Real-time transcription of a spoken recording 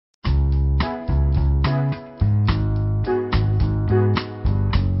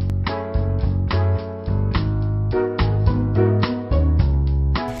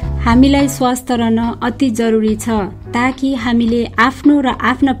हामीलाई स्वस्थ रहन अति जरुरी छ ताकि हामीले आफ्नो र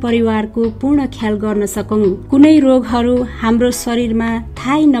आफ्ना परिवारको पूर्ण ख्याल गर्न सकौं। कुनै रोगहरू हाम्रो शरीरमा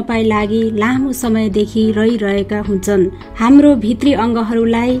थाहै नपाई लागि लामो समयदेखि रहिरहेका हुन्छन्। हाम्रो भित्री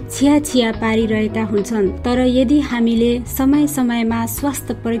अङ्गहरूलाई छिया पारिरहेका हुन्छन्। तर यदि हामीले समय समयमा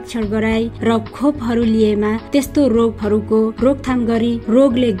स्वास्थ्य परीक्षण गराई र खोपहरू लिएमा त्यस्तो रोगहरूको रोकथाम गरी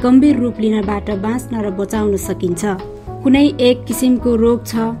रोगले गम्भीर रूप लिनबाट बाँच्न र बचाउन सकिन्छ। कुनै एक किसिमको रोग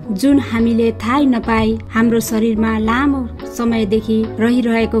छ जुन हामीले थाहै नपाई हाम्रो शरीरमा लामो समयदेखि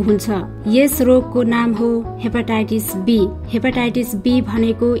रहिरहेको हुन्छ। यस रोगको नाम हो हेपाटाइटिस बी। हेपाटाइटिस बी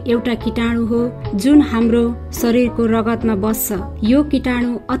भनेको एउटा कीटाणु हो जुन हाम्रो शरीरको रगतमा बस्छ। यो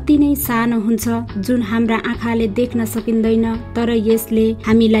कीटाणु अति नै सानो हुन्छ जुन हाम्रा आँखाले देख्न सकिँदैन, तर यसले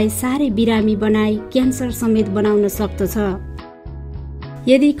हामीलाई साह्रै बिरामी बनाई क्यान्सर समेत बनाउन सक्दछ।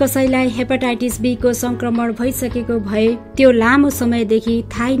 यदि कसैलाई हेपाटाइटिस बी को संक्रमण भइसकेको भए त्यो लामो समयदेखि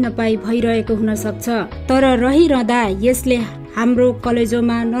थाहै नपाई भइरहेको हुन सक्छ। तर रहिरहँदा यसले हाम्रो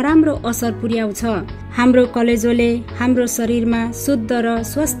कलेजोमा नराम्रो असर पुर्याउँछ। हाम्रो कलेजोले हाम्रो शरीरमा शुद्ध र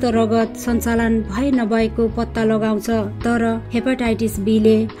स्वस्थ रगत सञ्चालन भए नभएको पत्ता लगाउँछ। तर हेपाटाइटिस बी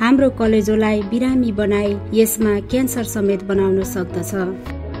ले हाम्रो कलेजोलाई बिरामी बनाई यसमा क्यान्सर समेत बनाउन सक्दछ।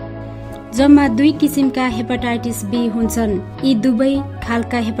 जम्मा 2 किसिमका हेपाटाइटिस बी हुन्छन्। यी दुवै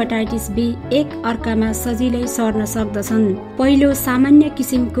खालका हेपाटाइटिस बी एक अर्कामा सजिलै सर्न सक्दछन्। पहिलो सामान्य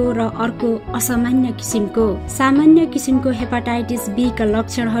किसिमको र अर्को असामान्य किसिमको। सामान्य किसिमको हेपाटाइटिस बी का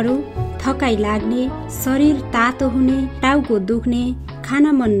लक्षणहरू थकाइ लाग्ने, शरीर तातो हुने, टाउको दुख्ने, खान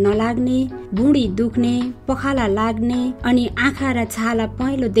मन नलाग्ने, भुँडी दुख्ने, पखाला लाग्ने अनि आँखा र छाला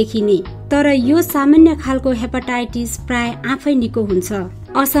पहेँलो देखिने। तर यो सामान्य खालको हेपाटाइटिस प्राय आफै निको हुन्छ।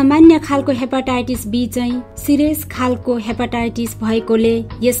 असामान्य खालको हेपाटाइटिस बी चाहिँ सिरियस खालको हेपाटाइटिस भएकोले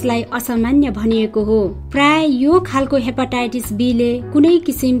यसलाई असामान्य भनिएको हो। प्राय यो खालको हेपाटाइटिस बी ले कुनै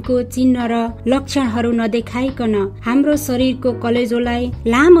किसिमको चिन्ह र लक्षणहरू नदेखाइकन हाम्रो शरीरको कलेजोलाई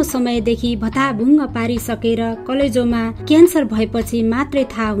लामो समयदेखि भताभुङ्ग पारिसकेर कलेजोमा क्यान्सर भएपछि मात्रै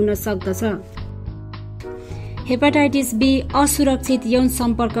थाहा हुन सक्दछ। हेपाटाइटिस बी असुरक्षित यौन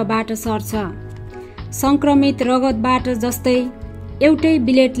सम्पर्कबाट सर्छ। संक्रमित रगतबाट, जस्तै एउटै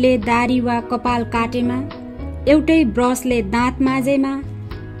बिलेटले दारी वा कपाल काटेमा, एउटै ब्रसले दाँत माझेमा,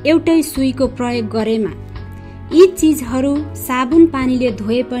 एउटै सुईको प्रयोग गरेमा, यी चीजहरू साबुन पानीले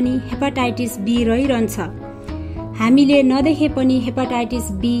धोए पनि हेपाटाइटिस बी रहिरहन्छ। हामीले नदेखे पनि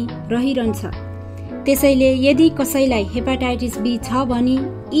हेपाटाइटिस बी रहिरहन्छ। त्यसैले यदि कसैलाई हेपाटाइटिस बी छ भने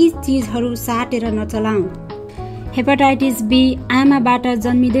यी चीजहरू साटेर नचलाऊ। हेपाटाइटिस बी आमाबाट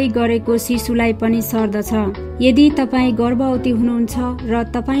जन्मिँदै गरेको शिशुलाई पनि सर्दछ। यदि तपाईँ गर्भवती हुनुहुन्छ र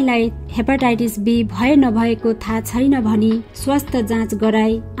तपाईलाई हेपाटाइटिस बी भए नभएको थाहा छैन भने स्वास्थ्य जाँच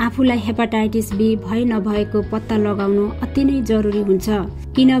गराई आफूलाई हेपाटाइटिस बी भए नभएको पत्ता लगाउनु अति नै जरुरी हुन्छ।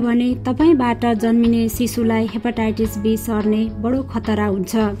 किनभने तपाईबाट जन्मिने शिशुलाई हेपाटाइटिस बी सर्ने बडो खतरा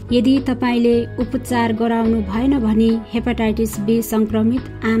हुन्छ। यदि तपाईले उपचार गराउनु भएन भने हेपाटाइटिस बी संक्रमित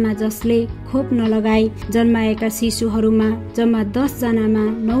आमा जसले खोप नलगाई जन्माएका शिशुहरूमा जम्मा 10 जनामा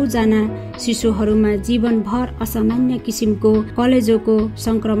 9 जना शिशुहरूमा जीवनभर असामान्य किसिमको कलेजोको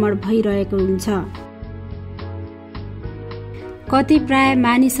संक्रमण भइरहेको हुन्छ। कतिपय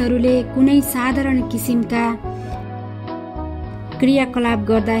मानिसहरूले कुनै साधारण किसिमका क्रियाकलाप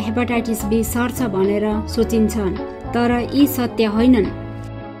गर्दा हेपाटाइटिस बी सर्छ भनेर सोचिन्छन्, तर यी सत्य होइनन्।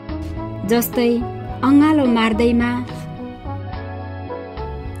 जस्तै अँगालो मार्दैमा,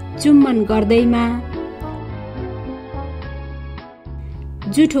 चुम्बन गर्दैमा,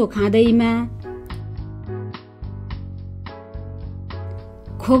 जुठो खाँदैमा,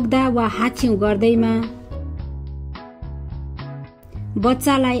 खोक्दा वा हाछ्यौं गर्दैमा,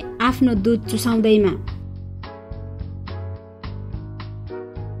 बच्चालाई आफ्नो दूध चुसाउँदैमा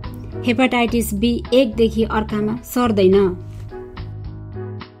हेपाटाइटिस बी एकदेखि अर्कामा सर्दैन।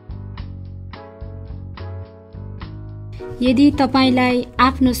 यदि तपाईलाई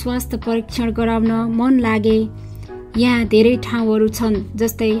आफ्नो स्वास्थ्य परीक्षण गराउन मन लागे, यहाँ धेरै ठाउँहरू छन्,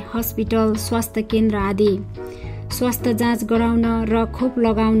 जस्तै हस्पिटल, स्वास्थ्य केन्द्र आदि। स्वास्थ्य जाँच गराउन र खोप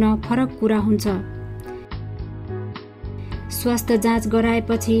लगाउन फरक कुरा हुन्छ। स्वास्थ्य जाँच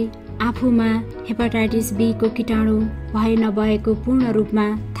गराएपछि आफूमा हेपाटाइटिस बी को कीटाणु भए नभएको पूर्ण रूपमा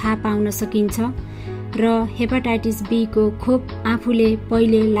थाहा पाउन सकिन्छ र हेपाटाइटिस बी को खोप आफूले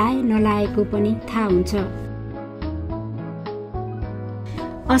पहिले लाए नलाएको पनि थाहा हुन्छ।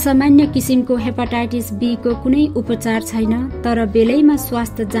 असामान्य किसिमको हेपाटाइटिस बी को कुनै उपचार छैन, तर बेलैमा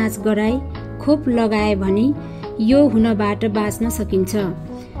स्वास्थ्य जाँच गराई खोप लगाए भने यो हुनबाट बाँच्न सकिन्छ।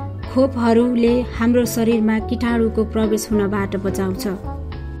 खोपहरूले हाम्रो शरीरमा कीटाणुको प्रवेश हुनबाट बचाउँछ।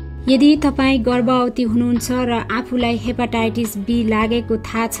 यदि तपाईँ गर्भवती हुनुहुन्छ र आफूलाई हेपाटाइटिस बी लागेको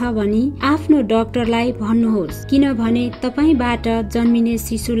थाहा छ भने आफ्नो डाक्टरलाई भन्नुहोस्, किनभने तपाईबाट जन्मिने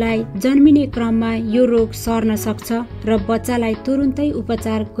शिशुलाई जन्मिने क्रममा यो रोग सर्न सक्छ र बच्चालाई तुरुन्तै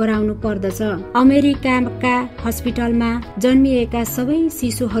उपचार गराउनु पर्दछ। अमेरिकाका हस्पिटलमा जन्मिएका सबै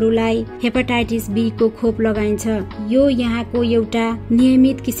शिशुहरूलाई हेपाटाइटिस बी को खोप लगाइन्छ। यो यहाँको एउटा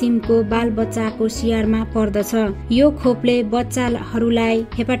नियमित किसिमको बाल बच्चाको स्याहारमा पर्दछ। यो खोपले बच्चाहरूलाई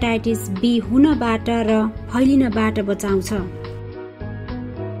हेपाटाइटिस बी हुनबाट र फैलिनबाट बचाउँछ।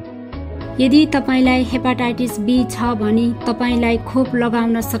 यदि तपाईलाई हेपाटाइटिस बी छ भने तपाईलाई खोप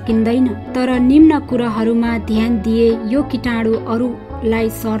लगाउन सकिँदैन, तर निम्न कुराहरूमा ध्यान दिए यो कीटाणु अरूलाई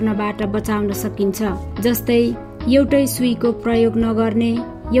सर्नबाट बचाउन सकिन्छ। जस्तै एउटै सुईको प्रयोग नगर्ने,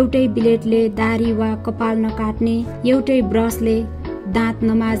 एउटै ब्लेडले दाह्री वा कपाल नकाट्ने, एउटै ब्रसले दाँत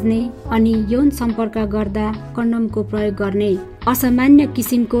नमाज्ने अनि यौन सम्पर्क गर्दा कन्डमको प्रयोग गर्ने। असामान्य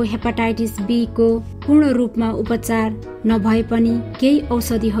किसिमको हेपाटाइटिस बी को पूर्ण रूपमा उपचार नभए पनि केही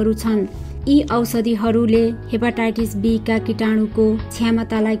औषधिहरू छन्। यी औषधिहरूले हेपाटाइटिस बी का कीटाणुको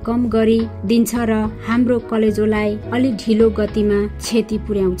क्षमतालाई कम गरी दिन्छ र हाम्रो कलेजोलाई अलि ढिलो गतिमा क्षति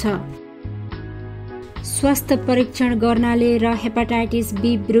पुर्याउँछ। स्वास्थ्य परीक्षण गर्नाले र हेपाटाइटिस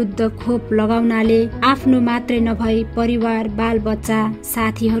बी विरुद्ध खोप लगाउनाले आफ्नो मात्रै नभई परिवार, बाल बच्चा,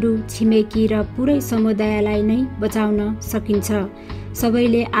 साथीहरू, छिमेकी र पुरै समुदायलाई नै बचाउन सकिन्छ।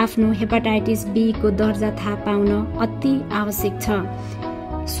 सबैले आफ्नो हेपाटाइटिस बी को दर्जा थाहा पाउन अति आवश्यक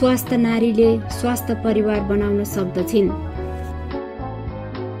छ। स्वस्थ नारीले स्वस्थ परिवार बनाउन सक्दछिन्।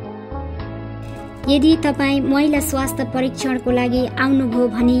 यदि तपाईँ महिला स्वास्थ्य परीक्षणको लागि आउनुभयो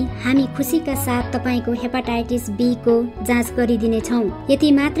भने हामी खुसीका साथ तपाईँको हेपाटाइटिस बी को जाँच गरिदिनेछौँ।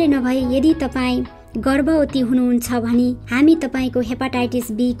 यति मात्रै नभई यदि तपाईँ गर्भवती हुनुहुन्छ भने हामी तपाईँको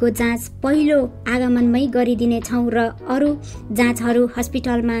हेपाटाइटिस बी को जाँच पहिलो आगमनमै गरिदिनेछौँ र अरू जाँचहरू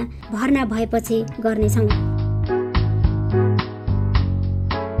हस्पिटलमा भर्ना भएपछि गर्नेछौँ।